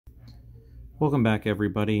Welcome back,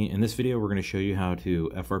 everybody. In this video we're going to show you how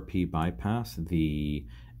to FRP bypass the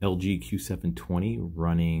LG Q720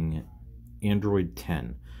 running Android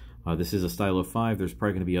 10. This is a Stylo 5. There's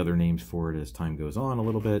probably going to be other names for it as time goes on a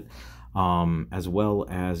little bit, as well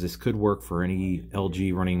as this could work for any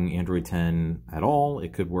LG running Android 10 at all.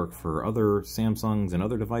 It could work for other Samsungs and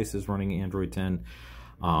other devices running Android 10,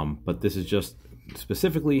 but this is just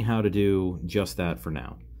specifically how to do just that for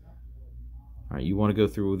now. All right, you want to go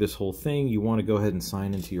through this whole thing. You want to go ahead and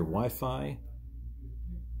sign into your Wi-Fi.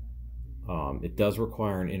 It does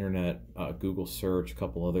require an internet Google search, a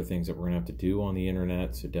couple other things that we're going to have to do on the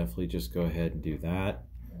internet, so definitely just go ahead and do that.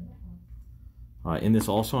 In this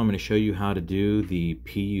also, I'm going to show you how to do the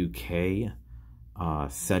PUK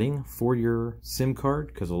setting for your SIM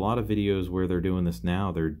card, because a lot of videos where they're doing this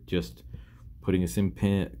now, they're just putting a SIM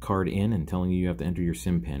card in and telling you have to enter your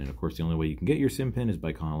SIM pin. And of course, the only way you can get your SIM pin is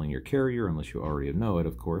by calling your carrier, unless you already know it,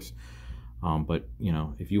 of course. But you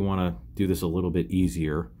know, if you want to do this a little bit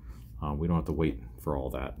easier, we don't have to wait for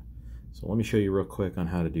all that. So let me show you real quick on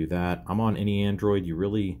how to do that. I'm on any Android.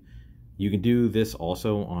 You can do this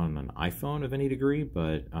also on an iPhone of any degree,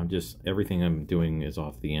 but everything I'm doing is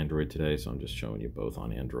off the Android today, so I'm just showing you both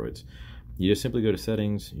on Androids. You just simply go to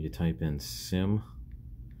settings, you type in SIM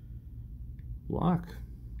lock,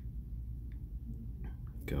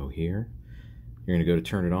 go here, you're going to go to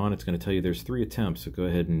turn it on. It's going to tell you there's 3 attempts, so go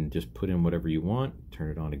ahead and just put in whatever you want. Turn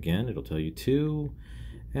it on again, it'll tell you 2,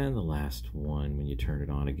 and the last one. When you turn it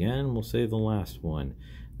on again, we'll say the last one.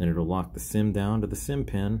 Then it'll lock the SIM down to the SIM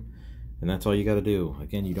pin, and that's all you got to do.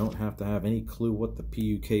 Again, you don't have to have any clue what the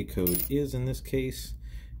PUK code is in this case.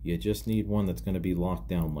 You just need one that's going to be locked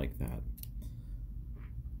down like that.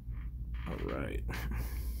 All right.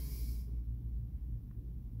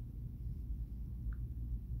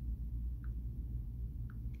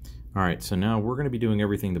 Alright, so now we're going to be doing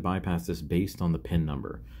everything to bypass this based on the PIN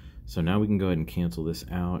number. So now we can go ahead and cancel this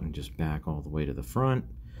out and just back all the way to the front.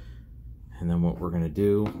 And then what we're going to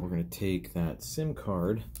do, we're going to take that SIM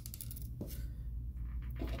card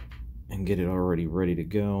and get it already ready to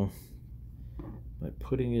go by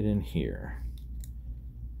putting it in here.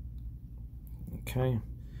 Okay,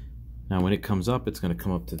 now when it comes up, it's going to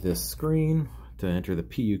come up to this screen to enter the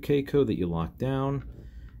PUK code that you locked down.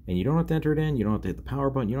 And you don't have to enter it in, you don't have to hit the power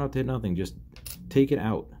button, you don't have to hit nothing, just take it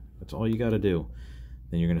out. That's all you got to do.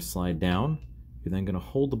 Then you're going to slide down. You're then going to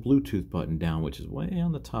hold the Bluetooth button down, which is way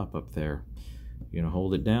on the top up there. You're going to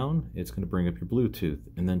hold it down, it's going to bring up your Bluetooth,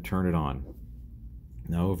 and then turn it on.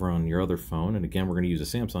 Now over on your other phone, and again we're going to use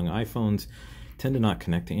a Samsung. iPhones tend to not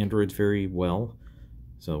connect to Androids very well,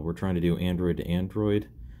 so we're trying to do Android to Android.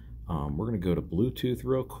 We're going to go to Bluetooth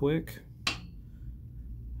real quick.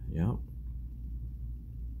 Yep.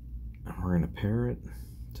 We're going to pair it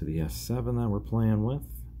to the S7 that we're playing with.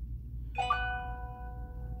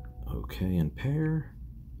 Okay, and pair.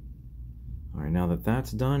 Alright, now that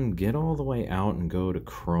that's done, get all the way out and go to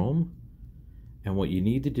Chrome. And what you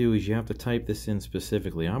need to do is you have to type this in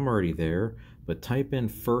specifically. I'm already there, but type in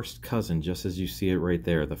first cousin just as you see it right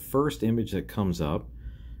there. The first image that comes up,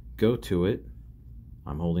 go to it.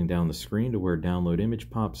 I'm holding down the screen to where download image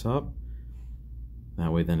pops up.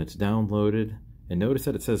 That way then it's downloaded. And notice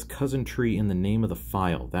that it says cousin tree in the name of the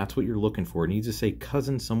file. That's what you're looking for. It needs to say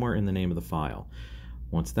cousin somewhere in the name of the file.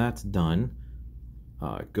 Once that's done,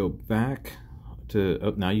 go back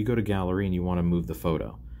to, now you go to gallery and you want to move the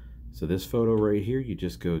photo. So this photo right here, you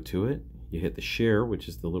just go to it. You hit the share, which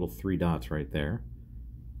is the little 3 dots right there.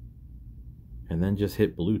 And then just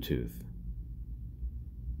hit Bluetooth.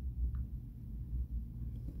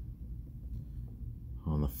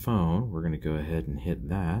 On the phone, we're going to go ahead and hit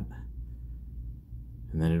that.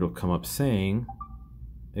 And then it'll come up saying,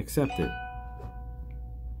 accept it.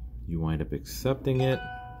 You wind up accepting it.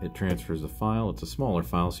 It transfers the file. It's a smaller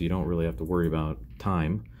file, so you don't really have to worry about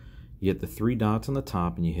time. You hit the 3 dots on the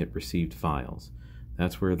top and you hit received files.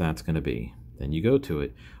 That's where that's going to be. Then you go to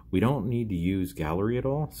it. We don't need to use gallery at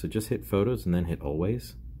all, so just hit photos and then hit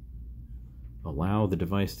always. Allow the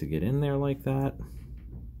device to get in there like that.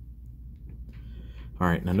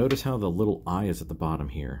 Alright, now notice how the little eye is at the bottom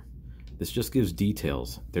here. This just gives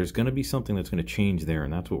details. There's going to be something that's going to change there,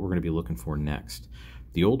 and that's what we're going to be looking for next.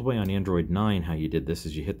 The old way on Android 9, how you did this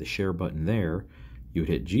is you hit the share button there, you would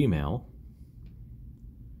hit Gmail,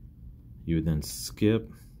 you would then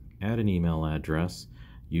skip, add an email address,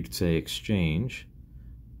 you'd say exchange,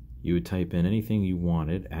 you would type in anything you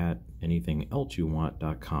wanted at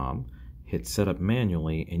anythingelseyouvant.com, hit setup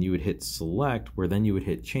manually, and you would hit select, where then you would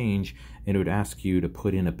hit change, and it would ask you to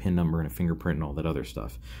put in a PIN number and a fingerprint and all that other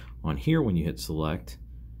stuff. On here, when you hit select,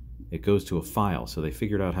 it goes to a file. So they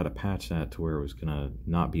figured out how to patch that to where it was going to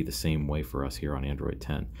not be the same way for us here on Android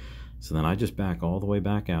 10. So then I just back all the way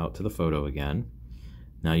back out to the photo again.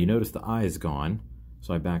 Now you notice the eye is gone.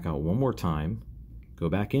 So I back out one more time, go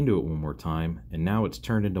back into it one more time, and now it's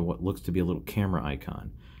turned into what looks to be a little camera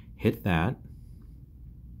icon. Hit that.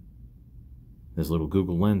 This little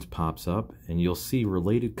Google Lens pops up, and you'll see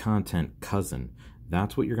related content cousin.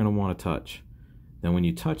 That's what you're going to want to touch. Then when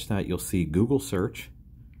you touch that, you'll see Google search.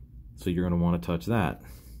 So you're going to want to touch that.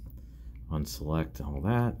 Unselect all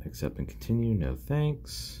that, accept and continue, no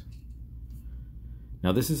thanks.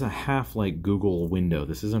 Now this is a half like Google window.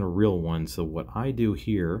 This isn't a real one. So what I do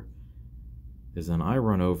here is then I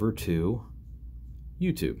run over to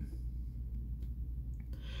YouTube.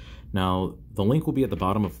 Now the link will be at the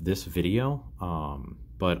bottom of this video,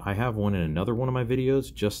 but I have one in another one of my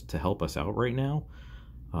videos just to help us out right now.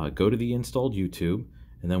 Go to the installed YouTube,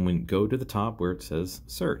 and then go to the top where it says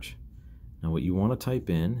search. Now what you want to type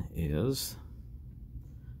in is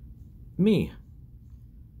me.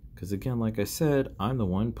 Because again, like I said, I'm the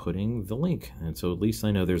one putting the link. And so at least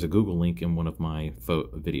I know there's a Google link in one of my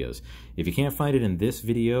videos. If you can't find it in this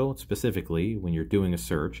video specifically, when you're doing a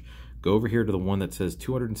search, go over here to the one that says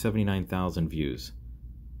 279,000 views.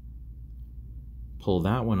 Pull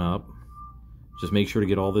that one up. Just make sure to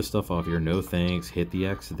get all this stuff off here. No thanks. Hit the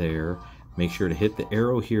X there. Make sure to hit the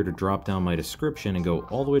arrow here to drop down my description and go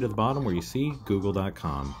all the way to the bottom where you see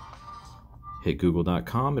google.com. Hit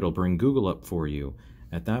google.com. It'll bring Google up for you.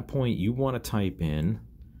 At that point, you want to type in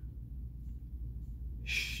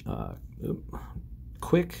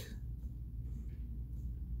quick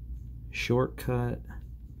shortcut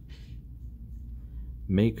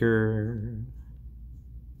maker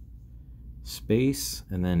space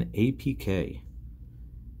and then APK.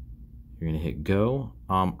 You're going to hit go.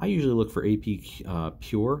 I usually look for APK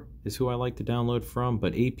Pure is who I like to download from,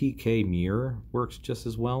 but APK Mirror works just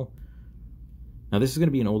as well. Now this is going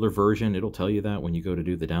to be an older version. It'll tell you that when you go to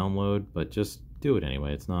do the download, but just do it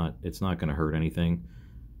anyway. It's not going to hurt anything.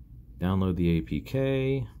 Download the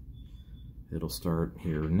APK. It'll start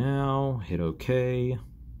here now. Hit OK.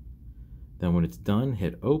 Then when it's done,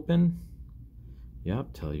 hit open.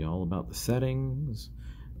 Yep, tell you all about the settings.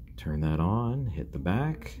 Turn that on, hit the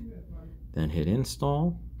back, then hit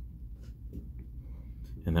install.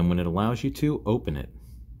 And then when it allows you to, open it.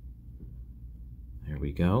 There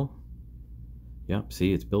we go. Yep,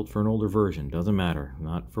 see, it's built for an older version. Doesn't matter.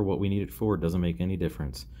 Not for what we need it for. It doesn't make any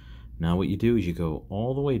difference. Now what you do is you go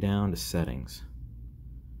all the way down to settings.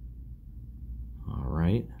 All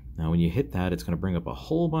right. Now when you hit that, it's going to bring up a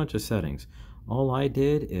whole bunch of settings. All I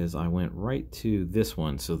did is I went right to this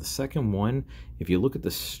one. So the second one, if you look at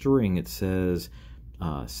the string, it says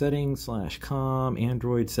settings/com,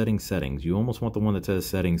 Android settings. You almost want the one that says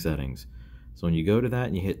settings. So when you go to that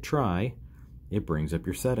and you hit try, it brings up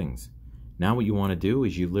your settings. Now what you want to do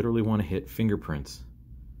is you literally want to hit fingerprints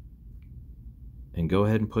and go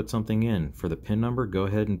ahead and put something in. For the PIN number, go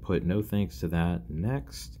ahead and put no thanks to that,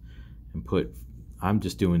 next, and put, I'm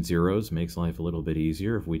just doing zeros, makes life a little bit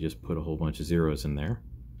easier if we just put a whole bunch of zeros in there.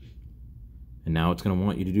 And now it's going to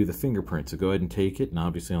want you to do the fingerprint, so go ahead and take it, and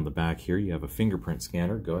obviously on the back here you have a fingerprint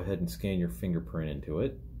scanner. Go ahead and scan your fingerprint into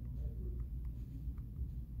it.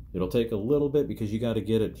 It'll take a little bit because you got to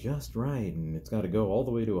get it just right, and it's got to go all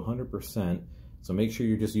the way to 100%. So make sure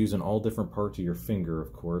you're just using all different parts of your finger,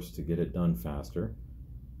 of course, to get it done faster.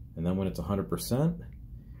 And then when it's 100%,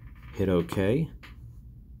 hit OK.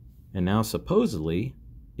 And now supposedly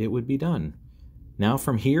it would be done. Now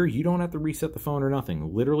from here, you don't have to reset the phone or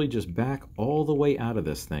nothing. Literally just back all the way out of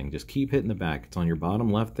this thing. Just keep hitting the back. It's on your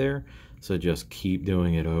bottom left there. So just keep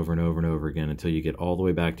doing it over and over and over again until you get all the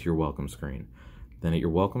way back to your welcome screen. Then at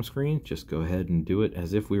your welcome screen, just go ahead and do it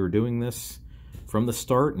as if we were doing this from the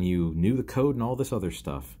start and you knew the code and all this other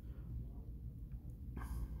stuff.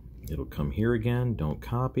 It'll come here again, don't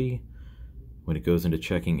copy. When it goes into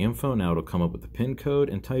checking info, now it'll come up with the PIN code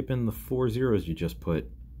and type in the 4 zeros you just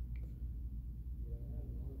put.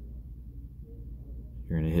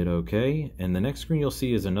 You're going to hit OK, and the next screen you'll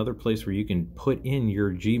see is another place where you can put in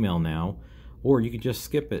your Gmail now, or you can just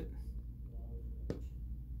skip it.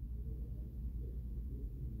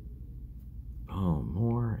 Oh,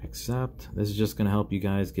 more, accept. This is just going to help you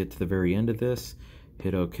guys get to the very end of this.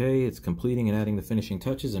 Hit OK, it's completing and adding the finishing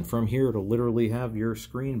touches, and from here it'll literally have your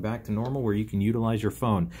screen back to normal where you can utilize your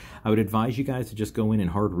phone. I would advise you guys to just go in and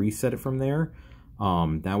hard reset it from there.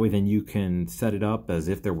 That way then you can set it up as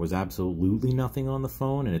if there was absolutely nothing on the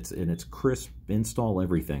phone, and it's crisp, install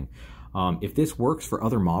everything. If this works for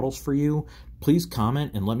other models for you, please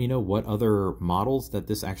comment and let me know what other models that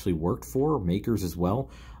this actually worked for, makers as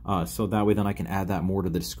well, so that way then I can add that more to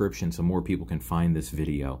the description so more people can find this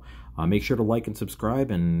video. Make sure to like and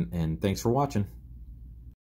subscribe, and thanks for watching.